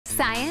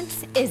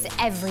Science is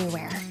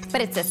everywhere, but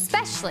it's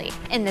especially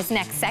in this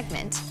next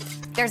segment.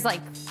 There's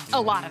like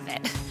a lot of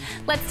it.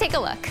 Let's take a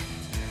look.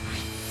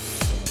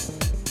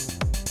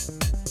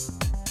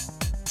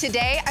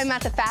 Today, I'm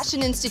at the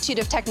Fashion Institute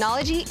of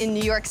Technology in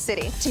New York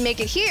City. To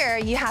make it here,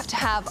 you have to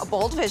have a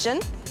bold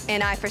vision,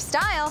 an eye for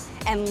style,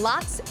 and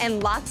lots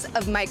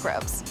of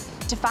microbes.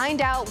 To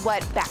find out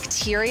what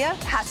bacteria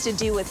has to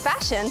do with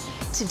fashion,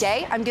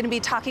 today I'm going to be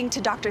talking to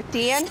Dr.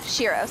 Theanne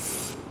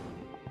Schiros.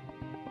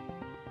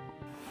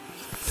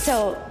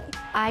 So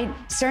I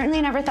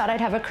certainly never thought I'd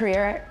have a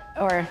career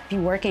or be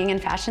working in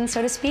fashion,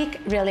 so to speak.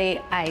 Really,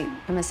 I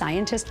am a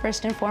scientist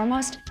first and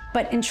foremost.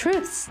 But in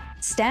truth,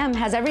 STEM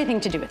has everything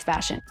to do with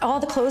fashion. All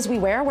the clothes we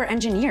wear were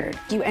engineered.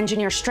 You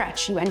engineer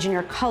stretch, you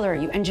engineer color,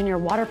 you engineer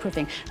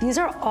waterproofing. These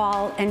are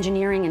all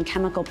engineering and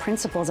chemical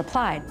principles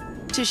applied.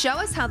 To show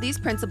us how these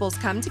principles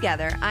come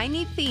together, I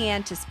need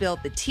Theanne to spill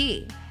the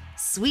tea.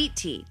 Sweet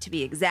tea, to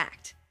be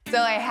exact. So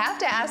I have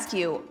to ask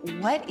you,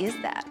 what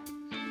is that?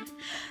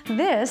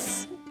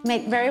 This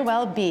may very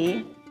well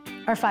be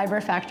our fiber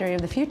factory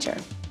of the future.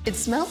 It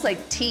smells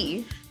like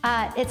tea.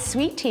 It's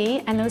sweet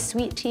tea, and those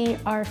sweet tea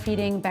are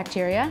feeding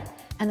bacteria,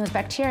 and those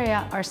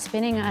bacteria are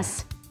spinning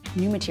us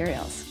new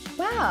materials.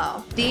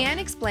 Wow. Theanne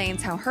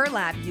explains how her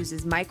lab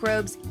uses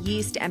microbes,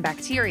 yeast, and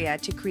bacteria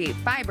to create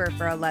fiber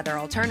for a leather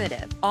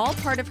alternative. All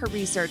part of her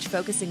research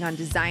focusing on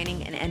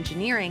designing and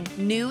engineering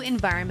new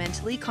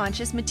environmentally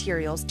conscious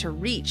materials to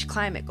reach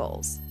climate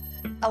goals.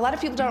 A lot of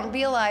people don't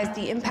realize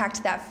the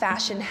impact that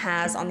fashion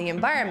has on the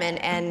environment,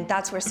 and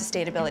that's where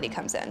sustainability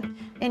comes in.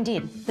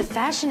 Indeed. The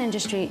fashion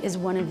industry is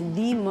one of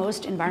the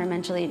most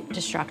environmentally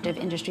destructive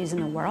industries in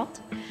the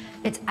world.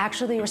 It's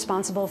actually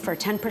responsible for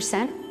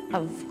 10%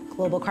 of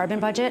global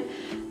carbon budget,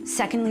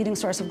 second leading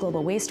source of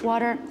global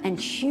wastewater, and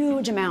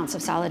huge amounts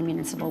of solid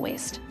municipal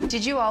waste.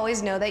 Did you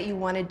always know that you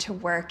wanted to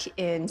work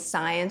in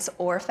science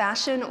or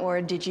fashion, or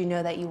did you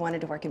know that you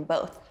wanted to work in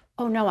both?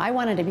 Oh no, I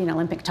wanted to be an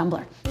Olympic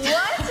tumbler.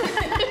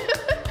 What?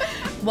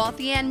 While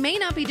Theanne may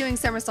not be doing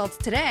somersaults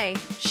today,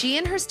 she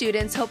and her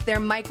students hope their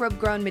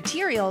microbe-grown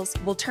materials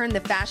will turn the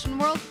fashion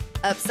world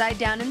upside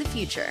down in the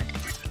future.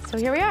 So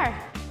here we are.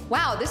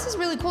 Wow, this is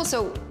really cool.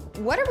 So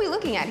what are we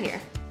looking at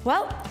here?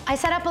 Well, I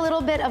set up a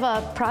little bit of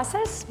a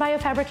process,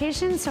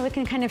 biofabrication, so we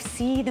can kind of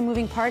see the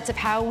moving parts of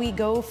how we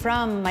go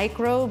from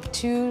microbe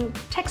to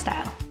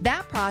textile.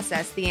 That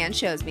process, Theanne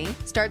shows me,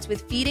 starts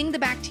with feeding the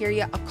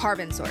bacteria a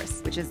carbon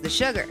source, which is the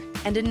sugar,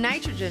 and a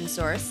nitrogen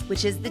source,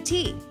 which is the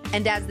tea.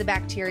 And as the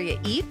bacteria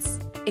eats,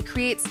 it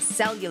creates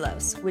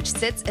cellulose, which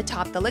sits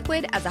atop the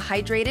liquid as a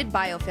hydrated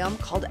biofilm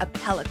called a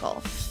pellicle.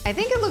 I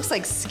think it looks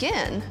like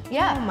skin.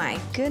 Yeah. Oh my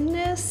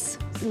goodness.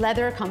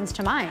 Leather comes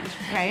to mind,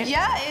 right?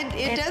 Yeah,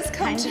 it does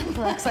come to mind.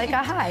 Looks like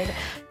a hide.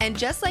 And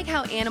just like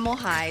how animal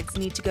hides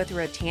need to go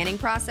through a tanning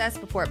process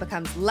before it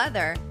becomes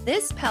leather,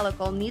 this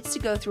pellicle needs to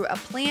go through a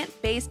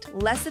plant-based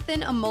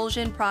lecithin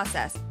emulsion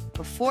process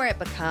before it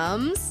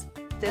becomes...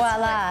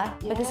 Voila.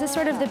 But this is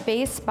sort of the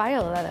base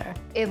bioleather.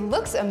 It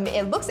looks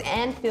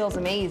and feels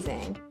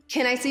amazing.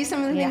 Can I see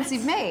some of the things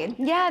you've made?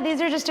 Yeah, these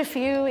are just a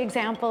few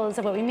examples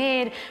of what we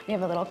made. We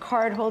have a little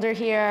card holder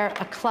here,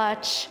 a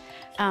clutch,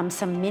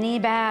 some mini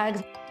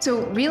bags.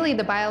 So really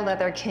the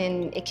bioleather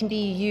can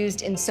be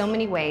used in so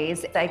many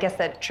ways. I guess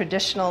that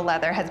traditional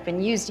leather has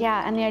been used.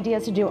 Yeah, and the idea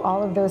is to do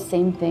all of those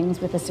same things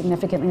with a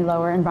significantly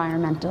lower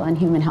environmental and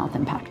human health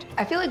impact.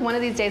 I feel like one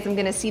of these days I'm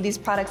gonna see these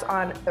products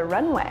on the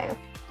runway.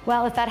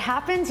 Well, if that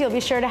happens, you'll be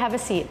sure to have a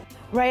seat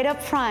right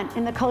up front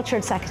in the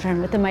cultured section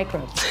with the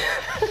microbes.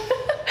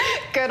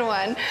 Good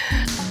one.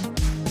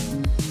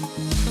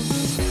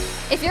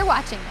 If you're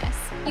watching this,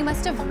 you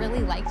must have really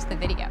liked the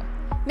video.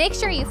 Make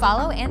sure you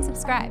follow and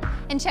subscribe,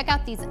 and check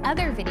out these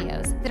other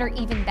videos that are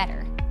even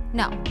better.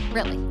 No,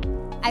 really.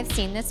 I've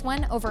seen this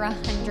one over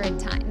 100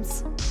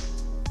 times.